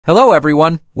Hello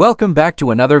everyone, welcome back to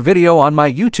another video on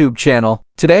my YouTube channel.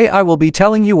 Today I will be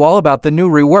telling you all about the new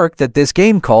rework that this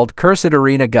game called Cursed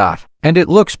Arena got. And it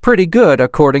looks pretty good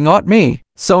according to me.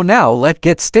 So now let's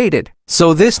get started.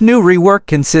 So this new rework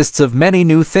consists of many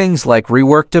new things like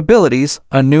reworked abilities,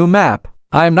 a new map.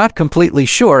 I am not completely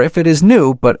sure if it is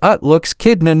new, but it looks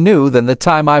kinda new than the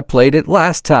time I played it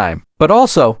last time. But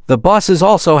also, the bosses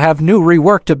also have new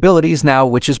reworked abilities now,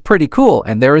 which is pretty cool,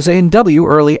 and there is a NW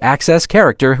early access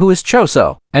character who is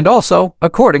Choso. And also,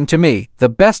 according to me, the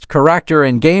best character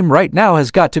in game right now has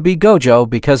got to be Gojo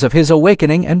because of his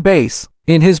awakening and base.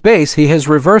 In his base he has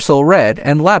reversal red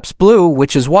and lapse blue,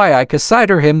 which is why I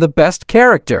consider him the best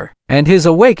character. And his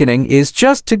awakening is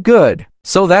just too good.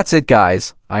 So that's it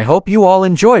guys, I hope you all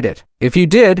enjoyed it. If you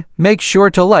did, make sure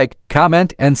to like,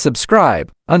 comment and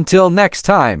subscribe. Until next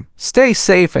time, stay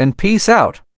safe and peace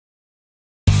out.